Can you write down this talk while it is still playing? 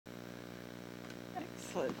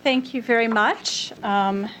Excellent. Thank you very much.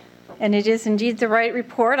 And it is indeed the right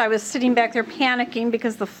report. I was sitting back there panicking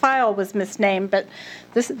because the file was misnamed, but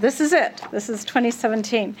this is it. This is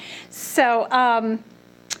 2017. So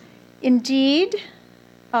indeed,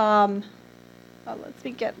 let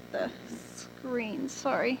me get the screen.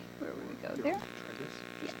 Sorry, where would we go there?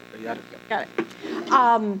 Yeah. Got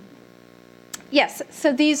it. Yes,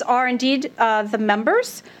 so these are indeed the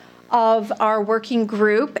members of our working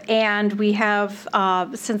group, and we have,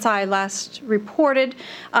 since I last reported,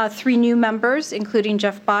 3 new members, including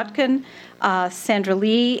Jeff Botkin, Sandra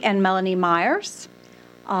Lee, and Melanie Myers.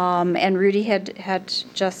 And Rudy had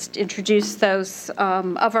just introduced those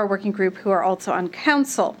of our working group who are also on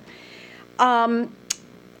council.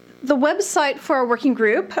 The website for our working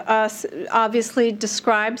group obviously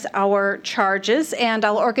describes our charges, and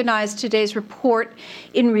I'll organize today's report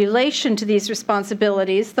in relation to these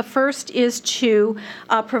responsibilities. The first is to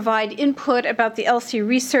provide input about the ELSI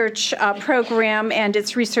research program and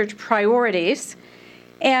its research priorities.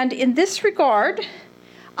 And in this regard,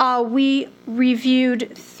 we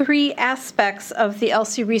reviewed 3 aspects of the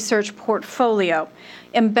ELSI research portfolio: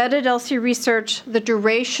 embedded ELSI research, the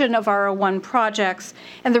duration of R01 projects,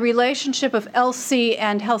 and the relationship of ELSI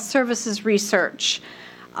and health services research.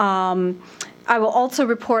 I will also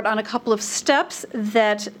report on a couple of steps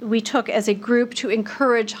that we took as a group to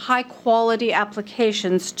encourage high-quality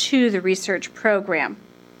applications to the research program.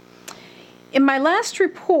 In my last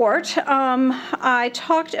report, I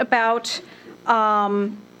talked about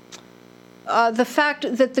the fact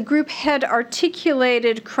that the group had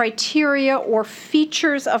articulated criteria or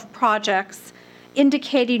features of projects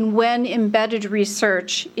indicating when embedded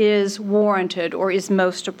research is warranted or is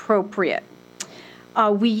most appropriate.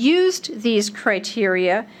 We used these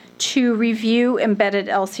criteria to review embedded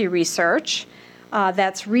ELSI research.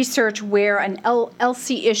 That's research where an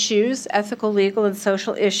ELSI issues, ethical, legal, and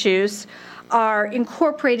social issues, are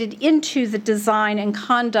incorporated into the design and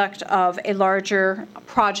conduct of a larger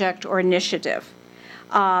project or initiative.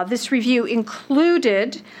 This review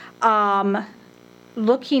included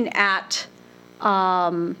looking at,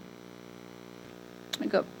 let me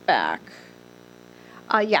go back.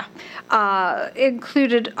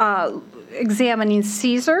 Included examining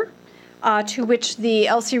CSER, to which the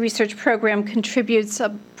ELSI research program contributes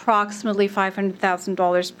approximately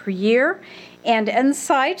 $500,000 per year, and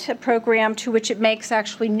EnSite, a program to which it makes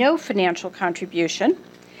actually no financial contribution.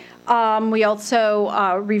 We also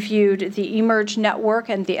reviewed the eMERGE network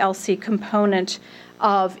and the ELSI component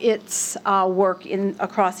of its work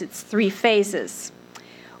across its 3 phases.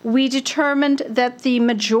 We determined that the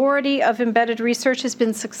majority of embedded research has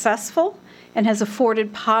been successful and has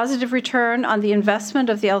afforded positive return on the investment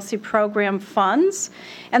of the ELSI program funds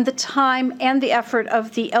and the time and the effort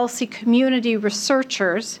of the ELSI community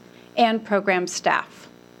researchers and program staff.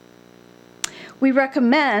 We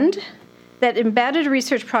recommend that embedded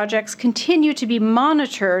research projects continue to be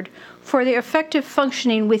monitored for their effective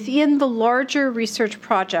functioning within the larger research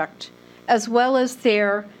project, as well as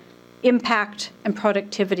their impact and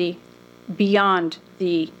productivity beyond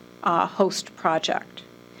the host project.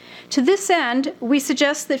 To this end, we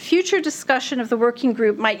suggest that future discussion of the working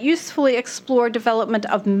group might usefully explore development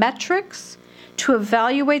of metrics to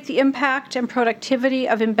evaluate the impact and productivity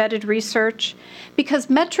of embedded research, because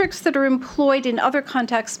metrics that are employed in other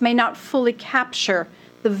contexts may not fully capture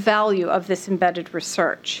the value of this embedded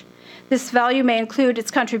research. This value may include its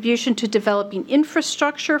contribution to developing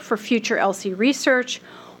infrastructure for future ELSI research,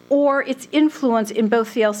 or its influence in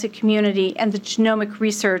both the ELSI community and the genomic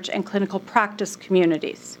research and clinical practice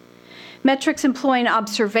communities. Metrics employing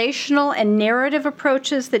observational and narrative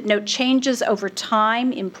approaches that note changes over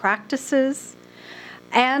time in practices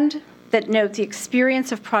and that note the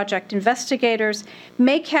experience of project investigators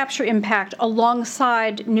may capture impact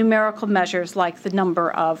alongside numerical measures like the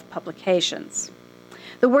number of publications.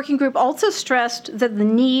 The working group also stressed that the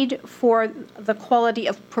need for the quality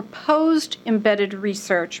of proposed embedded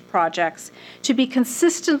research projects to be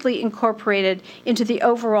consistently incorporated into the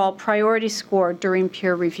overall priority score during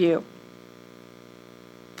peer review.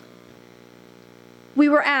 We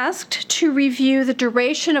were asked to review the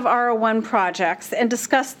duration of R01 projects and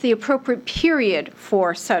discuss the appropriate period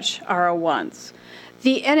for such R01s.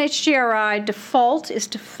 The NHGRI default is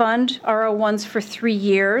to fund R01s for 3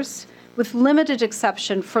 years, with limited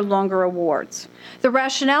exception for longer awards. The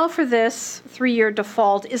rationale for this 3-year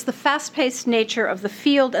default is the fast-paced nature of the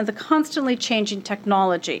field and the constantly changing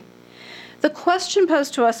technology. The question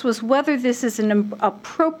posed to us was whether this is an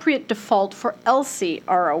appropriate default for ELSI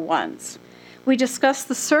R01s. We discussed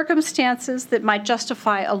the circumstances that might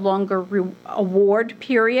justify a longer award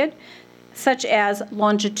period, such as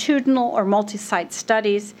longitudinal or multi-site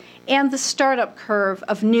studies, and the startup curve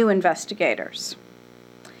of new investigators.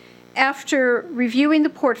 After reviewing the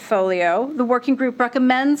portfolio, the working group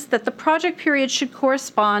recommends that the project period should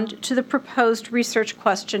correspond to the proposed research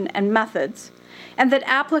question and methods, and that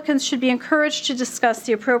applicants should be encouraged to discuss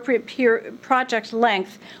the appropriate project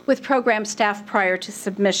length with program staff prior to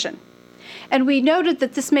submission. And we noted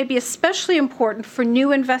that this may be especially important for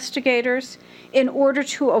new investigators in order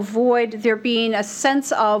to avoid there being a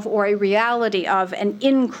sense of or a reality of an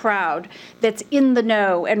in crowd that's in the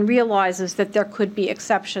know and realizes that there could be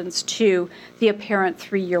exceptions to the apparent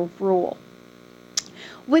 3-year rule.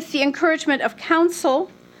 With the encouragement of counsel,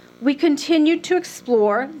 we continued to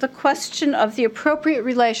explore the question of the appropriate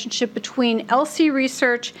relationship between LC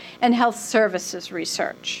research and health services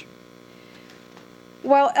research.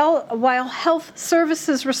 While health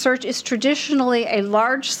services research is traditionally a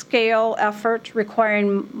large-scale effort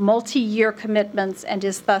requiring multi-year commitments and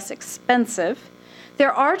is thus expensive,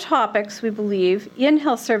 there are topics, we believe, in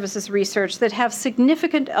health services research that have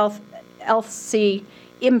significant LC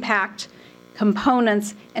impact,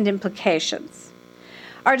 components, and implications.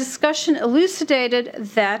 Our discussion elucidated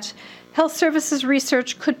that health services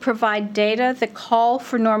research could provide data that call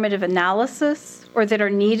for normative analysis or that are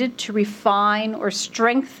needed to refine or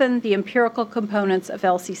strengthen the empirical components of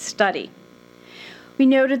LC study. We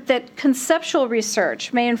noted that conceptual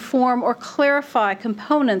research may inform or clarify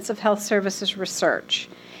components of health services research,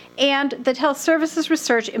 and that health services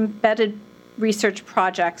research embedded research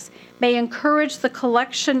projects may encourage the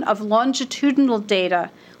collection of longitudinal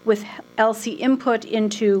data with LC input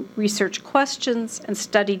into research questions and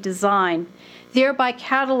study design, thereby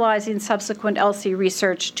catalyzing subsequent LC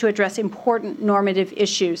research to address important normative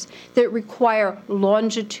issues that require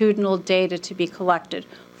longitudinal data to be collected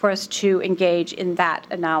for us to engage in that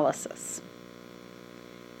analysis.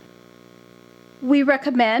 We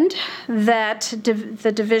recommend that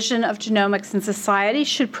the Division of Genomics and Society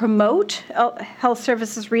should promote health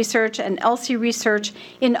services research and LC research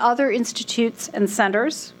in other institutes and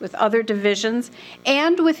centers with other divisions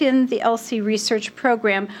and within the LC research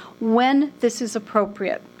program when this is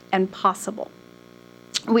appropriate and possible.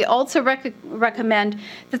 We also recommend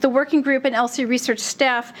that the working group and LC research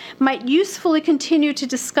staff might usefully continue to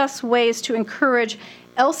discuss ways to encourage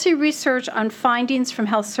LC research on findings from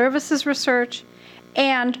health services research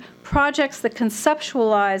and projects that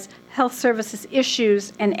conceptualize health services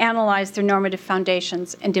issues and analyze their normative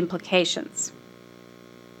foundations and implications.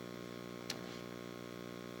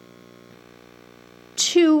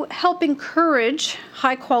 To help encourage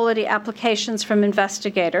high-quality applications from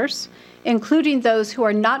investigators, including those who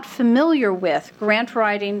are not familiar with grant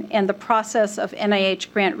writing and the process of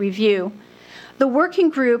NIH grant review, the working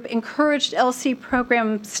group encouraged LC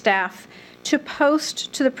program staff to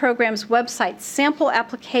post to the program's website sample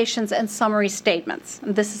applications and summary statements.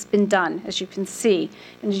 And this has been done, as you can see,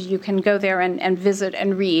 and you can go there and visit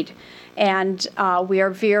and read. And we are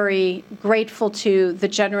very grateful to the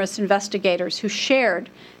generous investigators who shared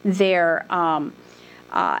their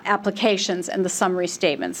applications and the summary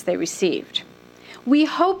statements they received. We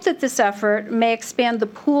hope that this effort may expand the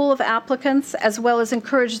pool of applicants as well as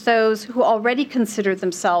encourage those who already consider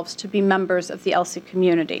themselves to be members of the LC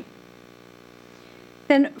community.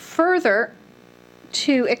 Then further,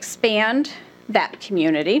 to expand that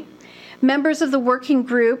community, members of the working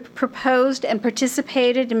group proposed and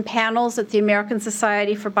participated in panels at the American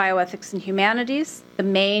Society for Bioethics and Humanities, the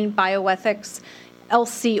main bioethics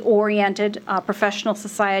LC-oriented professional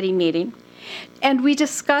society meeting, and we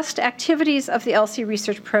discussed activities of the LC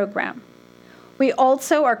research program. We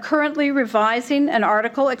also are currently revising an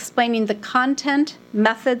article explaining the content,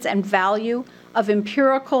 methods, and value of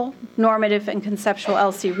empirical, normative, and conceptual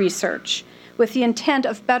LC research, with the intent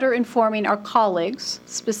of better informing our colleagues,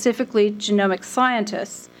 specifically genomic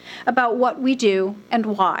scientists, about what we do and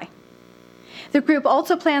why. The group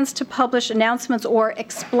also plans to publish announcements or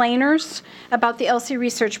explainers about the LC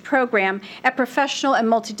research program at professional and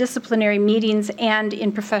multidisciplinary meetings and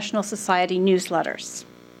in professional society newsletters.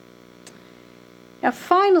 Now,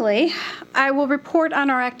 finally, I will report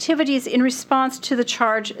on our activities in response to the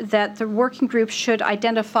charge that the working group should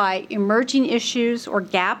identify emerging issues or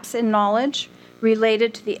gaps in knowledge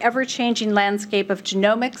related to the ever-changing landscape of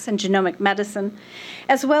genomics and genomic medicine,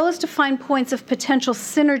 as well as to find points of potential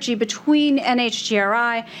synergy between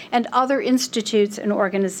NHGRI and other institutes and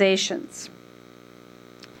organizations.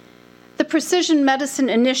 The Precision Medicine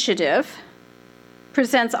Initiative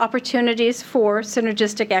presents opportunities for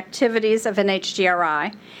synergistic activities of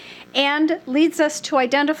NHGRI and leads us to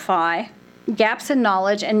identify gaps in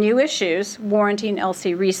knowledge and new issues warranting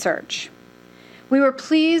LC research. We were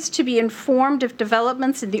pleased to be informed of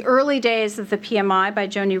developments in the early days of the PMI by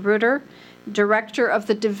Joni Ruder, Director of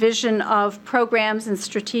the Division of Programs and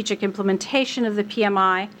Strategic Implementation of the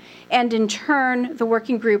PMI, and in turn, the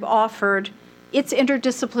working group offered its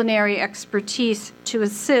interdisciplinary expertise to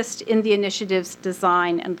assist in the initiative's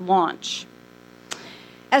design and launch.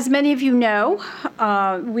 As many of you know,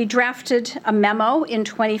 we drafted a memo in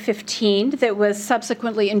 2015 that was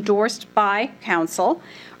subsequently endorsed by Council,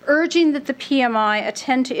 urging that the PMI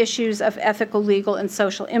attend to issues of ethical, legal, and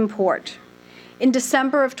social import. In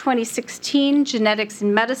December of 2016, Genetics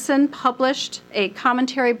in Medicine published a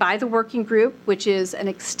commentary by the working group, which is an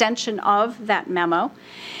extension of that memo,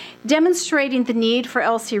 demonstrating the need for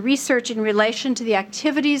LC research in relation to the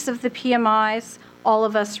activities of the PMI's All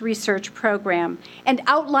of Us research program, and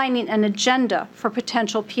outlining an agenda for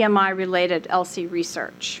potential PMI-related LC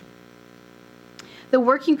research. The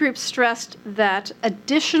working group stressed that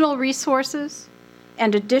additional resources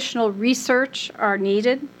and additional research are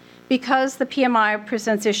needed because the PMI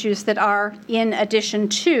presents issues that are in addition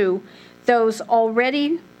to those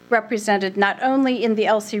already represented not only in the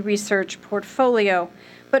LC research portfolio,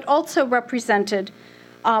 but also represented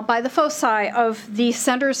by the foci of the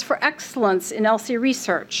Centers for Excellence in LC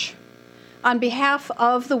Research. On behalf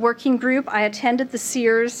of the working group, I attended the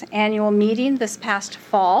SEERS annual meeting this past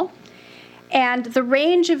fall, and the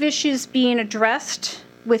range of issues being addressed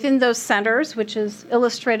within those centers, which is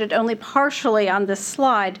illustrated only partially on this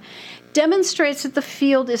slide, demonstrates that the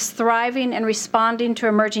field is thriving and responding to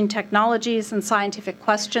emerging technologies and scientific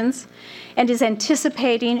questions, and is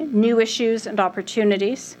anticipating new issues and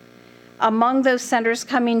opportunities. Among those centers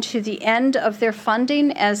coming to the end of their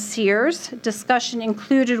funding as SEERS, discussion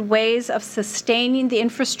included ways of sustaining the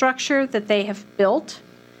infrastructure that they have built,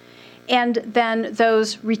 and then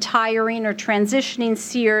those retiring or transitioning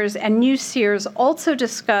SEERS and new SEERS also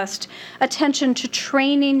discussed attention to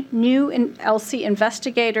training new LC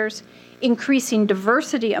investigators, increasing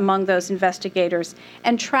diversity among those investigators,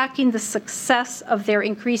 and tracking the success of their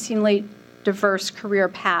increasingly diverse career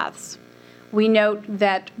paths. We note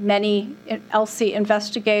that many LC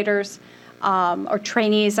investigators, or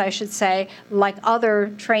trainees, I should say, like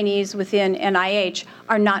other trainees within NIH,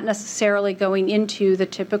 are not necessarily going into the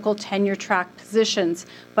typical tenure track positions,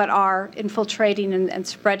 but are infiltrating and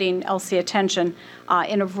spreading LC attention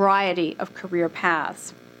in a variety of career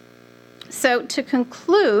paths. So to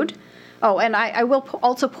conclude, and I will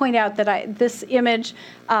also point out that this image,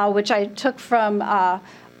 which I took from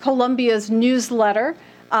Columbia's newsletter,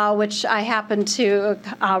 which I happened to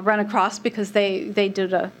run across because they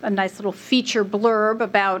did a nice little feature blurb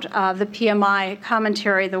about the PMI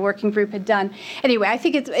commentary the working group had done. Anyway, I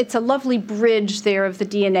think it's a lovely bridge there of the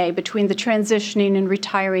DNA between the transitioning and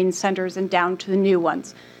retiring centers and down to the new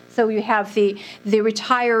ones. So you have the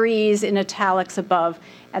retirees in italics above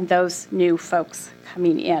and those new folks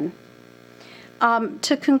coming in.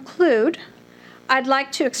 To conclude, I'd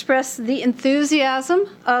like to express the enthusiasm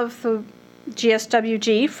of the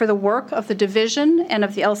GSWG for the work of the division and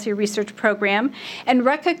of the LC research program, and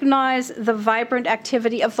recognize the vibrant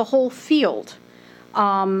activity of the whole field,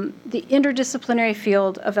 the interdisciplinary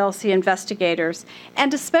field of LC investigators,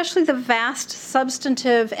 and especially the vast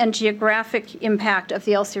substantive and geographic impact of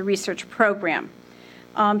the LC research program.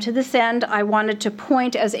 To this end, I wanted to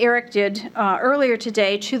point, as Eric did earlier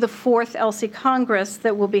today, to the 4th LC Congress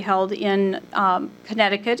that will be held in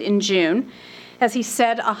Connecticut in June. As he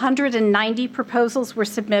said, 190 proposals were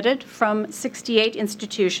submitted from 68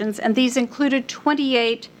 institutions, and these included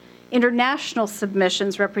 28 international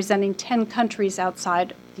submissions representing 10 countries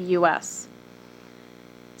outside the U.S.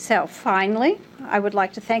 So finally, I would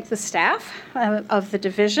like to thank the staff of the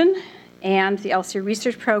division and the LC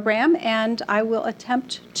research program, and I will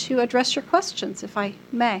attempt to address your questions, if I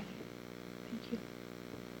may. Thank you.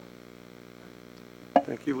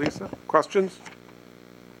 Thank you, Lisa. Questions?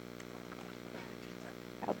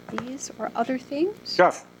 About these or other things?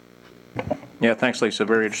 Jeff. Yeah, thanks, Lisa.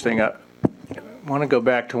 Very interesting. I want to go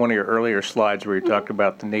back to one of your earlier slides where you talked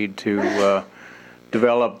about the need to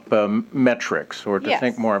develop metrics, or to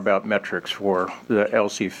think more about metrics for the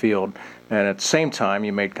LC field. And at the same time,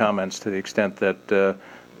 you made comments to the extent that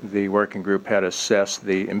the working group had assessed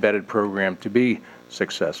the embedded program to be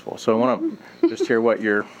successful. So I want to just hear what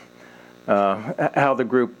your how the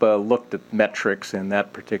group looked at metrics in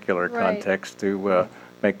that particular context to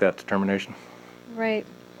make that determination. Right.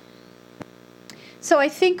 So I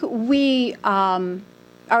think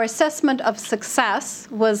our assessment of success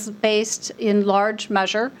was based in large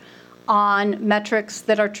measure on metrics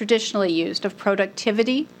that are traditionally used of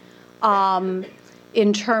productivity,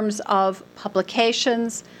 in terms of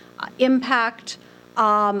publications, impact,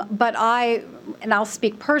 But and I'll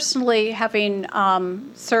speak personally, having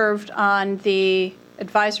served on the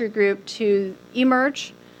advisory group to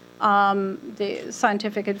eMERGE, the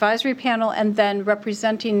scientific advisory panel, and then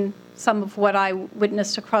representing some of what I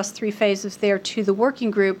witnessed across 3 phases there to the working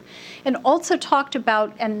group, and also talked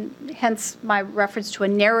about, and hence my reference to a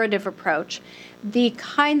narrative approach, the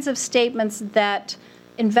kinds of statements that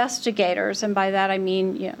investigators, and by that I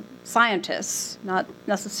mean scientists, not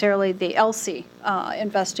necessarily the ELSI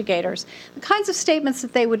investigators, the kinds of statements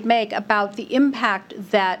that they would make about the impact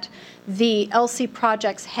that the ELSI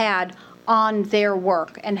projects had on their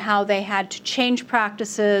work and how they had to change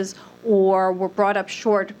practices or were brought up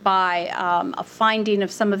short by a finding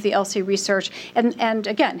of some of the ELSI research, and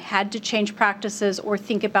again, had to change practices or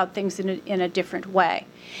think about things in a different way.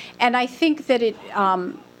 And I think that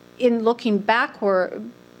in looking backward,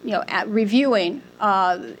 at reviewing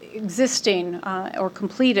existing or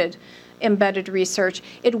completed embedded research,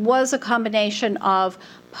 it was a combination of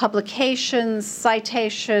publications,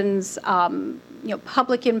 citations,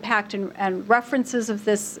 public impact and references of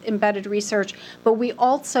this embedded research, but we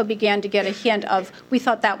also began to get a hint of, we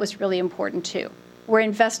thought that was really important too. We're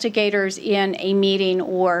investigators in a meeting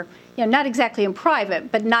or, not exactly in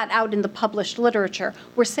private, but not out in the published literature.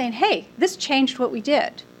 We're saying, hey, this changed what we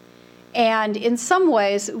did. And in some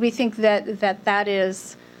ways, we think that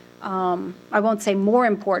is, I won't say more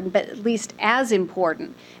important, but at least as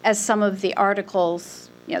important as some of the articles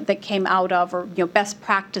that came out of, or best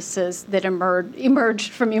practices that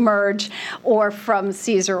emerged from eMERGE or from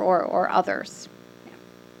CSER or others.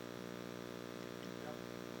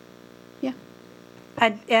 Yeah.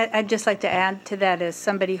 I'd just like to add to that, as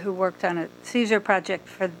somebody who worked on a CSER project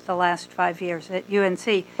for the last 5 years at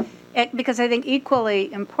UNC, because I think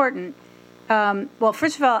equally important. Well,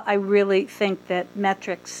 first of all, I really think that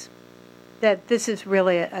metrics, that this is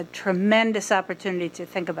really a tremendous opportunity to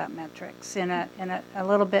think about metrics in a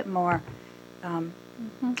little bit more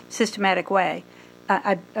systematic way.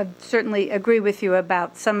 I certainly agree with you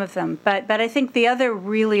about some of them, but I think the other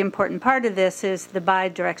really important part of this is the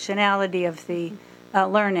bidirectionality of the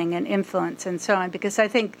learning and influence and so on, because I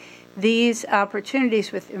think these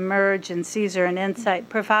opportunities with eMERGE and CSER and Insight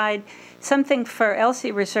provide something for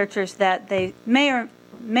ELSI researchers that they may or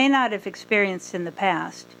may not have experienced in the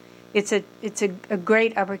past. It's a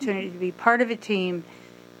great opportunity to be part of a team,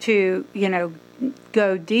 to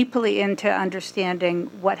go deeply into understanding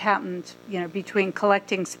what happens between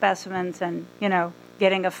collecting specimens and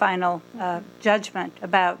getting a final judgment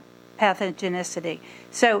about pathogenicity.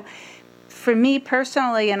 So for me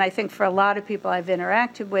personally, and I think for a lot of people I've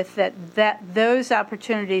interacted with, that those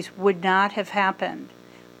opportunities would not have happened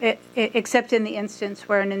except in the instance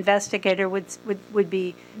where an investigator would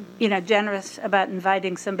be, generous about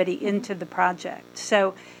inviting somebody into the project.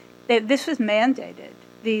 So this was mandated,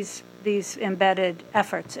 these embedded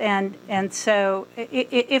efforts, and so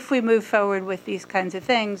if we move forward with these kinds of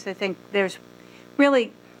things, I think there's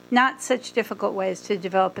really not such difficult ways to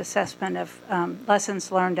develop assessment of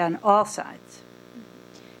lessons learned on all sides.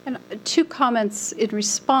 And 2 comments in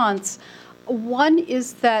response. One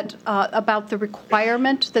is that about the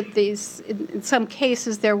requirement that in some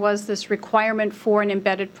cases there was this requirement for an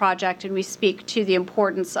embedded project, and we speak to the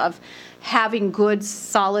importance of having good,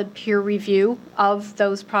 solid peer review of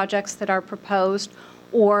those projects that are proposed,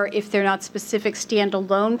 or if they're not specific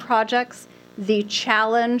standalone projects, the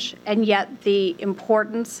challenge and yet the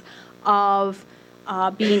importance of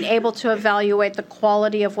being able to evaluate the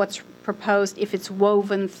quality of what's proposed if it's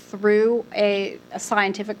woven through a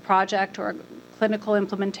scientific project or a clinical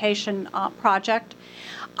implementation project.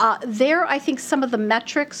 There, I think some of the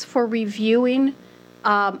metrics for reviewing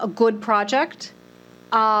a good project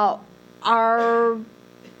are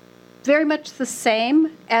very much the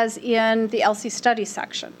same as in the ELSI study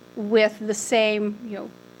section, with the same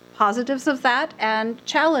positives of that and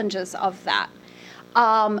challenges of that.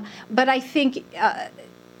 But I think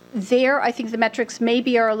I think the metrics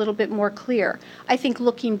maybe are a little bit more clear. I think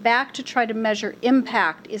looking back to try to measure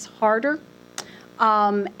impact is harder,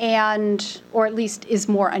 or at least is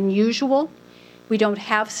more unusual. We don't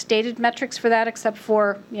have stated metrics for that except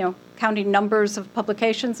for, counting numbers of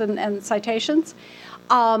publications and citations.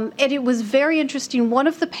 And it was very interesting. One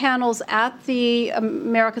of the panels at the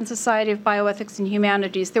American Society of Bioethics and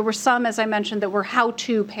Humanities, there were some, as I mentioned, that were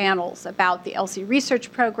how-to panels about the ELSI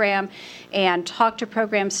research program and talk to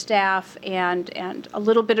program staff and a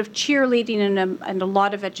little bit of cheerleading and a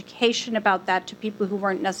lot of education about that to people who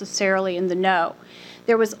weren't necessarily in the know.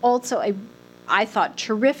 There was also I thought,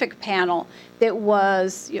 terrific panel that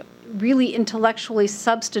was really intellectually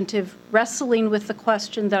substantive, wrestling with the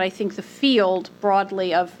question that I think the field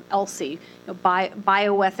broadly of ELSI,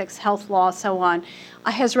 bioethics, health law, so on,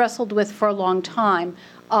 has wrestled with for a long time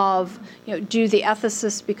of, do the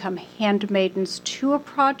ethicists become handmaidens to a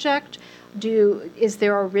project? Is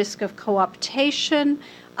there a risk of co-optation?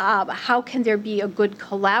 How can there be a good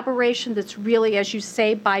collaboration that's really, as you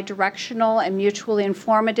say, bidirectional and mutually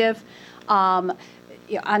informative?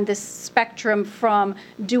 On this spectrum from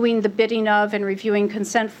doing the bidding of and reviewing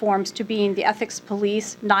consent forms to being the ethics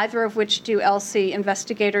police, neither of which do ELSI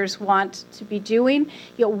investigators want to be doing.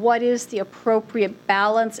 What is the appropriate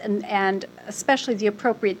balance and especially the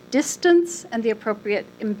appropriate distance and the appropriate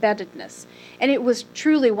embeddedness? And it was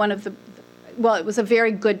truly it was a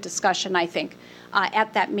very good discussion, I think,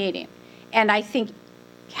 at that meeting. And I think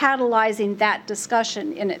catalyzing that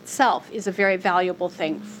discussion in itself is a very valuable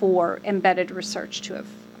thing for embedded research to have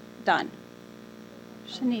done.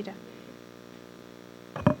 Shanita.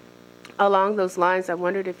 Along those lines, I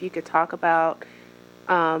wondered if you could talk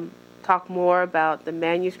more about the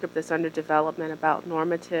manuscript that's under development, about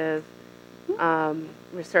normative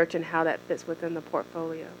research and how that fits within the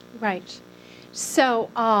portfolio. Right. So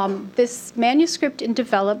this manuscript in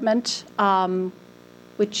development,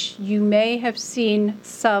 which you may have seen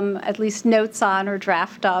some at least notes on or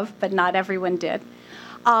draft of, but not everyone did.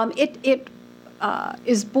 It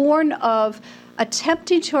is born of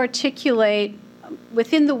attempting to articulate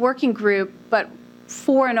within the working group, but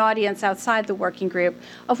for an audience outside the working group,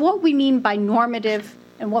 of what we mean by normative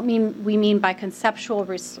and what we mean by conceptual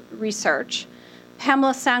research.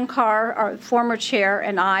 Pamela Sankar, our former chair,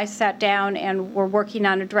 and I sat down and were working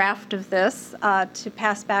on a draft of this to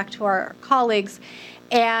pass back to our colleagues,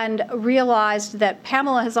 and realized that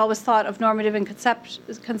Pamela has always thought of normative and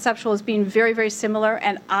conceptual as being very, very similar,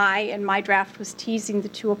 and I, in my draft, was teasing the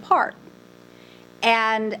two apart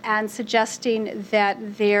and suggesting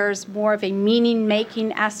that there's more of a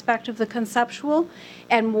meaning-making aspect of the conceptual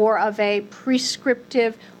and more of a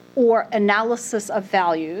prescriptive or analysis of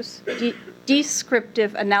values,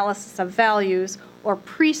 descriptive analysis of values, or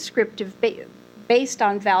prescriptive based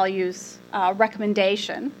on values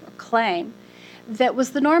recommendation or claim, that was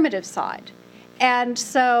the normative side. And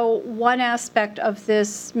so one aspect of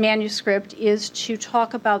this manuscript is to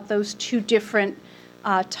talk about those two different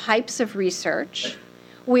types of research.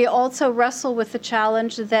 We also wrestle with the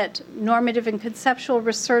challenge that normative and conceptual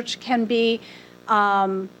research can be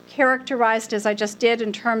characterized, as I just did,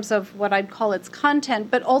 in terms of what I'd call its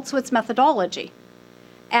content, but also its methodology,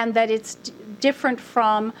 and that it's different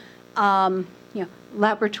from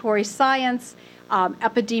laboratory science,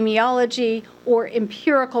 epidemiology, or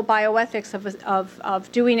empirical bioethics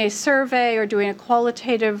of doing a survey or doing a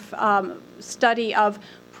qualitative study of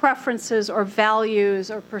preferences or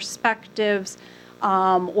values or perspectives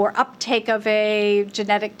or uptake of a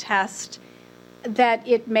genetic test, that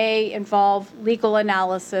it may involve legal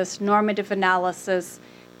analysis, normative analysis,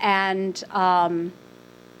 and I'll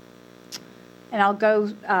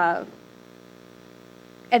go,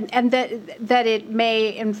 and that it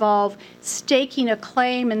may involve staking a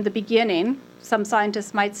claim in the beginning. Some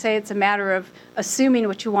scientists might say it's a matter of assuming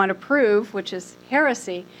what you want to prove, which is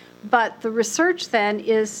heresy, but the research then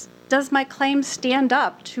is, does my claim stand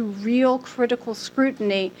up to real critical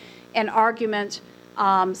scrutiny and argument?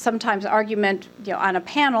 Sometimes argument on a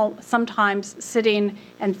panel, sometimes sitting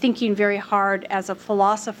and thinking very hard as a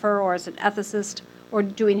philosopher or as an ethicist or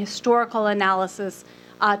doing historical analysis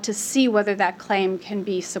to see whether that claim can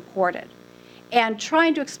be supported. And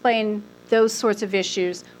trying to explain those sorts of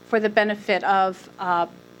issues for the benefit of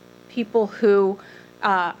people who,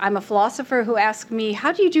 I'm a philosopher who ask me,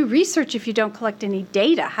 how do you do research if you don't collect any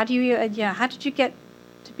data? How do you, how did you get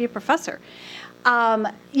to be a professor?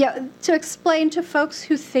 To explain to folks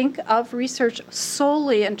who think of research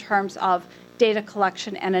solely in terms of data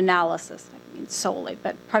collection and analysis, I mean solely,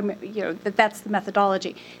 but that's the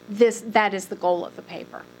methodology. That is the goal of the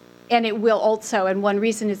paper. And it will also, and one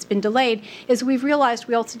reason it's been delayed is we've realized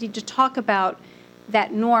we also need to talk about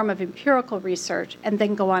that norm of empirical research and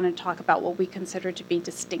then go on and talk about what we consider to be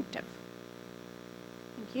distinctive.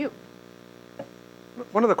 Thank you.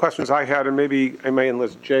 One of the questions I had, and maybe I may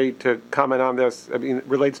enlist Jay to comment on this, I mean, it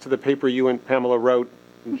relates to the paper you and Pamela wrote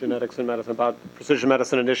in Genetics and Medicine about Precision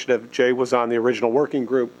Medicine Initiative. Jay was on the original working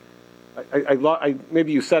group.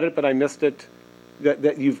 Maybe you said it, but I missed it,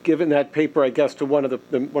 that you've given that paper, I guess, to one of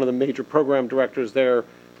the major program directors there.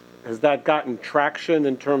 Has that gotten traction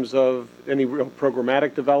in terms of any real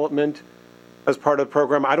programmatic development as part of the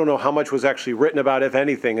program? I don't know how much was actually written about, if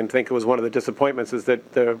anything, and think it was one of the disappointments is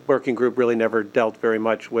that the working group really never dealt very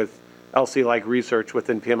much with LC-like research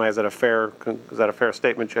within PMI. Is that a fair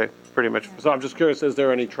statement, Jay? Pretty much. So I'm just curious, is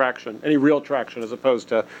there any traction, any real traction, as opposed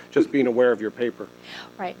to just being aware of your paper?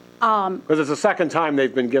 Right. Because it's the second time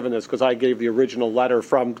they've been given this, because I gave the original letter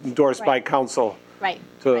endorsed by council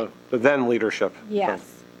to the then leadership.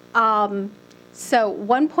 Yes. So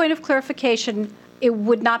one point of clarification, it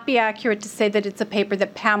would not be accurate to say that it's a paper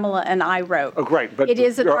that Pamela and I wrote. Oh, great, but it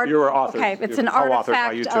is an you were authors. Okay, it's an You're co-authored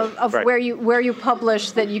by you artifact two. of Right. where you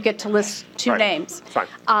publish that you get to list two names.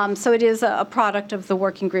 Fine. So it is a product of the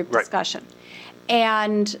working group discussion.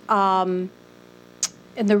 And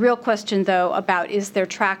the real question, though, about is there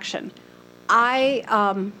traction? I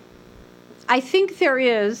think there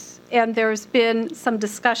is, and there's been some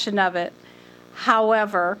discussion of it.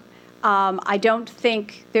 However, I don't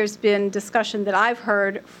think there's been discussion that I've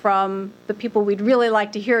heard from the people we'd really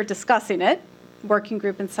like to hear discussing it, working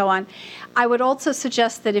group and so on. I would also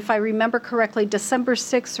suggest that if I remember correctly, December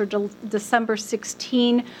 6 or December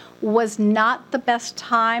 16 was not the best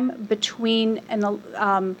time between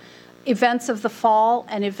events of the fall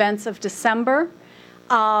and events of December,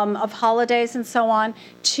 of holidays and so on,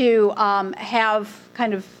 to have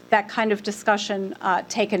that kind of discussion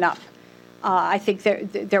taken up. I think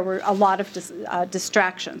there were a lot of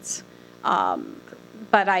distractions.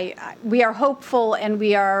 But we are hopeful, and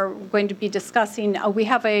we are going to be discussing. We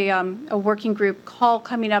have a working group call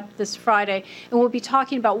coming up this Friday, and we'll be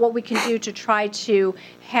talking about what we can do to try to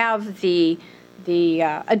have the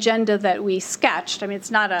agenda that we sketched. I mean, it's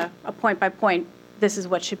not a point-by-point, this is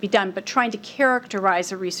what should be done, but trying to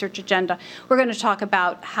characterize a research agenda. We're going to talk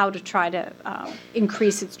about how to try to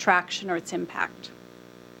increase its traction or its impact.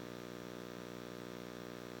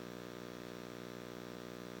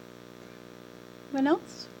 Anyone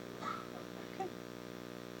else? Okay.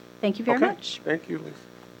 Thank you very much. Thank you, Lisa.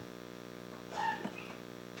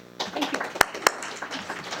 Thank you.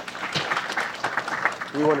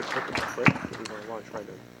 Do we want to take a break? Or do we want to try to?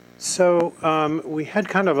 So we had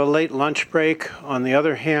kind of a late lunch break. On the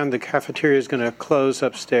other hand, the cafeteria is going to close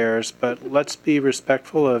upstairs, but let's be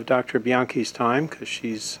respectful of Dr. Bianchi's time because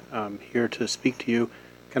she's here to speak to you.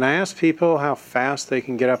 Can I ask people how fast they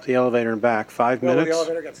can get up the elevator and back? 5 minutes? Will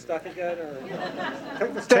the elevator get stuck again? Or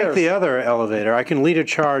take the stairs. Take the other elevator. I can lead a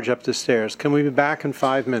charge up the stairs. Can we be back in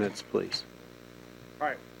 5 minutes, please? All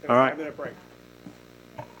right. All right. 5-minute break.